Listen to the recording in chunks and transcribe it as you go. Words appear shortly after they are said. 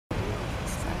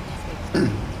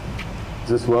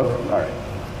this work? All right.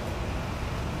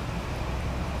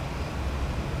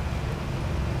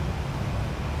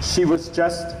 She was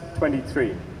just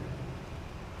 23.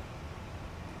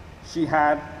 She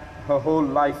had her whole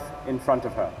life in front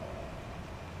of her.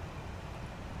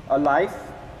 A life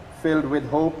filled with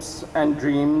hopes and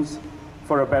dreams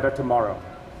for a better tomorrow.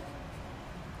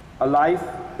 A life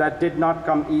that did not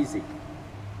come easy,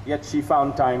 yet she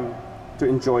found time to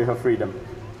enjoy her freedom.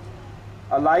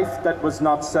 A life that was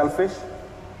not selfish,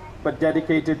 but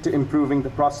dedicated to improving the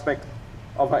prospect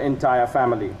of her entire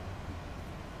family.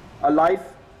 A life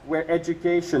where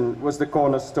education was the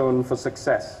cornerstone for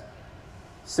success,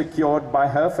 secured by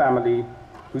her family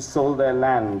who sold their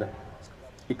land so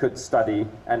she could study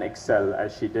and excel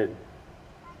as she did.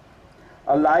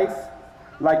 A life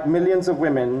like millions of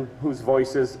women whose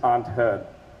voices aren't heard,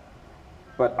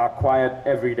 but are quiet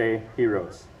everyday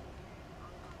heroes.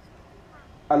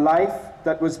 A life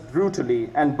that was brutally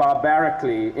and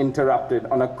barbarically interrupted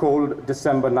on a cold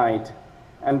December night,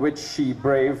 and which she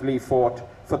bravely fought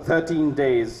for 13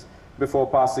 days before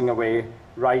passing away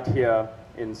right here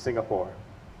in Singapore.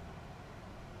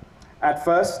 At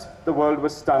first, the world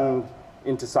was stunned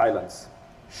into silence,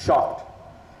 shocked,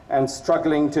 and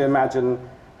struggling to imagine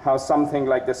how something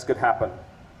like this could happen.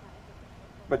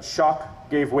 But shock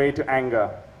gave way to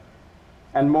anger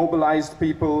and mobilized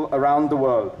people around the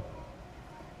world.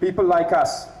 People like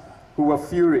us who were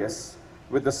furious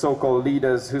with the so-called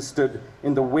leaders who stood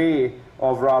in the way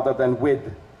of rather than with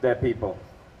their people.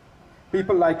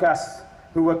 People like us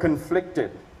who were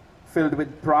conflicted, filled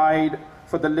with pride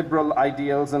for the liberal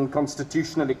ideals and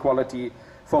constitutional equality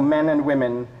for men and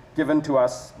women given to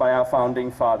us by our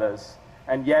founding fathers,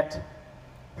 and yet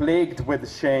plagued with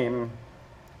shame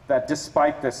that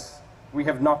despite this, we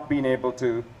have not been able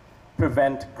to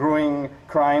prevent growing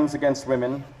crimes against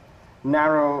women,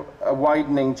 narrow a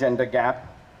widening gender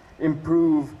gap,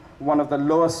 improve one of the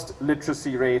lowest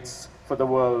literacy rates for the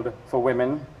world for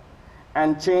women,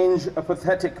 and change a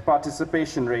pathetic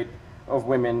participation rate of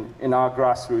women in our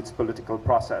grassroots political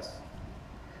process.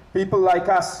 People like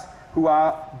us who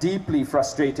are deeply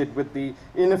frustrated with the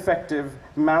ineffective,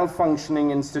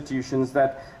 malfunctioning institutions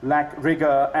that lack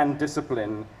rigor and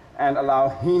discipline and allow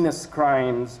heinous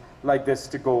crimes like this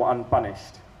to go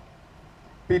unpunished.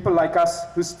 People like us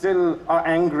who still are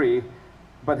angry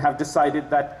but have decided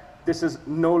that this is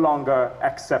no longer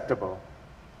acceptable.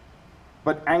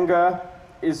 But anger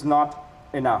is not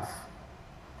enough.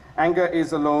 Anger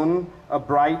is alone a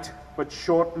bright but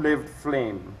short-lived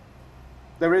flame.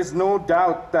 There is no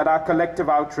doubt that our collective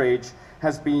outrage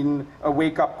has been a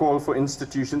wake-up call for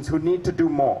institutions who need to do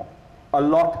more, a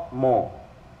lot more.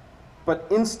 But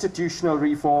institutional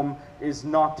reform is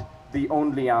not the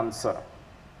only answer.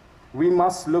 We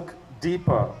must look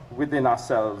deeper within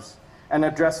ourselves and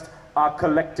address our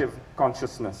collective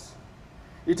consciousness.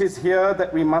 It is here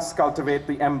that we must cultivate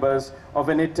the embers of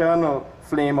an eternal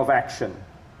flame of action.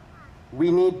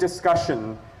 We need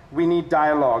discussion, we need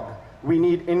dialogue, we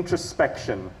need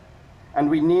introspection, and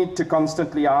we need to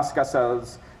constantly ask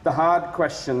ourselves the hard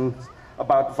questions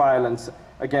about violence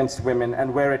against women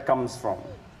and where it comes from.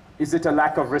 Is it a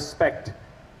lack of respect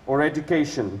or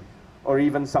education or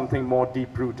even something more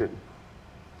deep-rooted?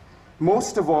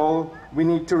 Most of all, we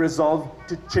need to resolve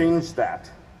to change that.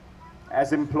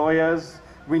 As employers,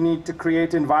 we need to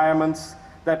create environments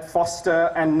that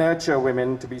foster and nurture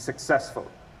women to be successful,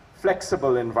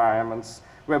 flexible environments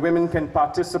where women can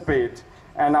participate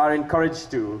and are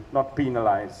encouraged to, not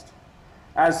penalized.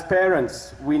 As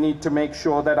parents, we need to make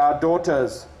sure that our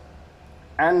daughters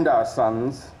and our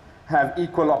sons have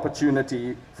equal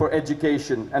opportunity for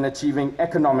education and achieving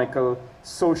economical,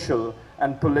 social,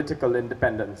 and political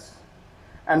independence.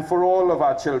 And for all of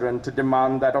our children to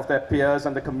demand that of their peers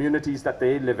and the communities that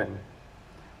they live in.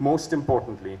 Most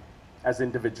importantly, as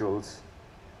individuals,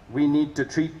 we need to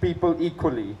treat people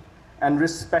equally and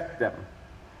respect them,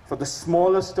 for the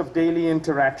smallest of daily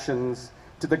interactions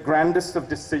to the grandest of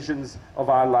decisions of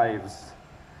our lives.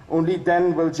 Only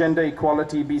then will gender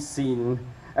equality be seen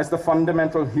as the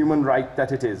fundamental human right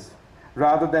that it is,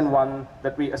 rather than one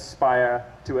that we aspire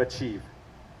to achieve.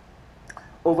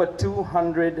 Over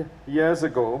 200 years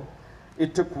ago,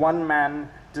 it took one man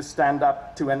to stand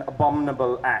up to an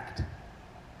abominable act,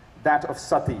 that of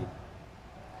sati,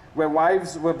 where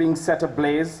wives were being set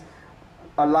ablaze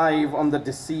alive on the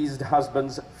deceased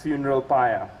husband's funeral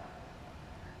pyre.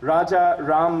 Raja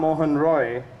Ram Mohan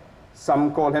Roy,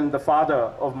 some call him the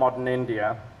father of modern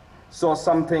India, saw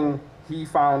something he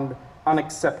found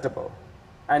unacceptable,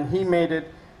 and he made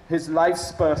it his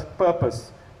life's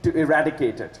purpose to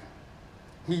eradicate it.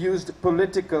 He used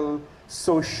political,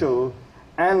 social,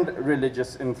 and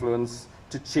religious influence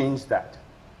to change that.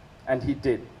 and he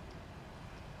did.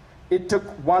 It took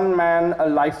one man a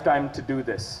lifetime to do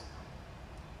this.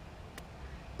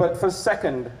 But for a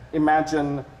second,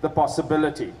 imagine the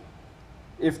possibility.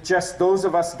 If just those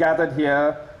of us gathered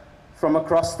here from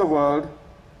across the world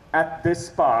at this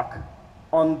park,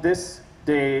 on this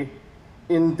day,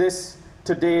 in this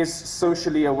today's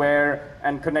socially aware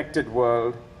and connected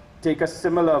world, take a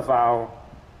similar vow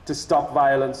to stop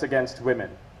violence against women.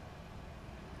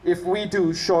 If we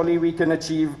do, surely we can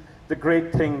achieve the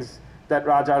great things that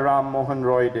Raja Ram Mohan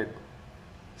Roy did.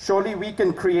 Surely we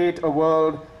can create a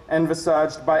world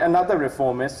envisaged by another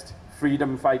reformist,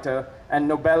 freedom fighter, and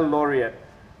Nobel laureate,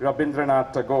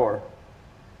 Rabindranath Tagore,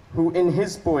 who in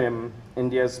his poem,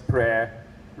 India's Prayer,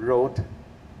 wrote,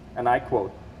 and I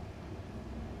quote,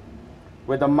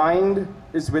 "Where the mind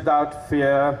is without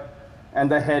fear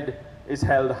and the head is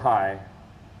held high,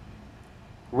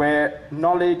 where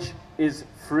knowledge is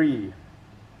free,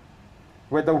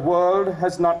 where the world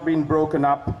has not been broken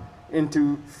up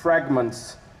into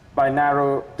fragments by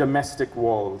narrow domestic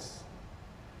walls,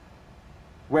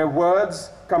 where words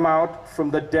come out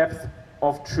from the depth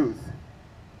of truth,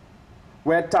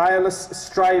 where tireless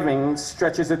striving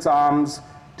stretches its arms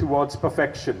towards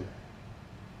perfection,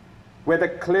 where the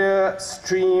clear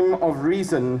stream of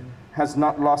reason has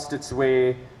not lost its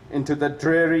way into the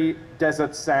dreary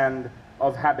desert sand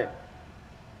of habit,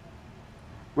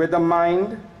 where the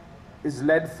mind is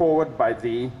led forward by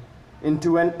thee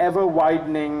into an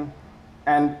ever-widening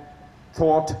and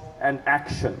thought and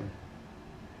action,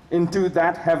 into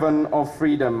that heaven of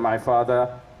freedom, my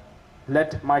Father,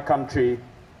 let my country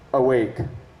awake.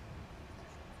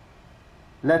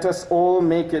 Let us all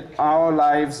make it our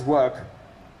lives' work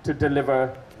to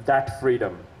deliver that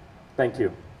freedom." Thank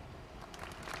you.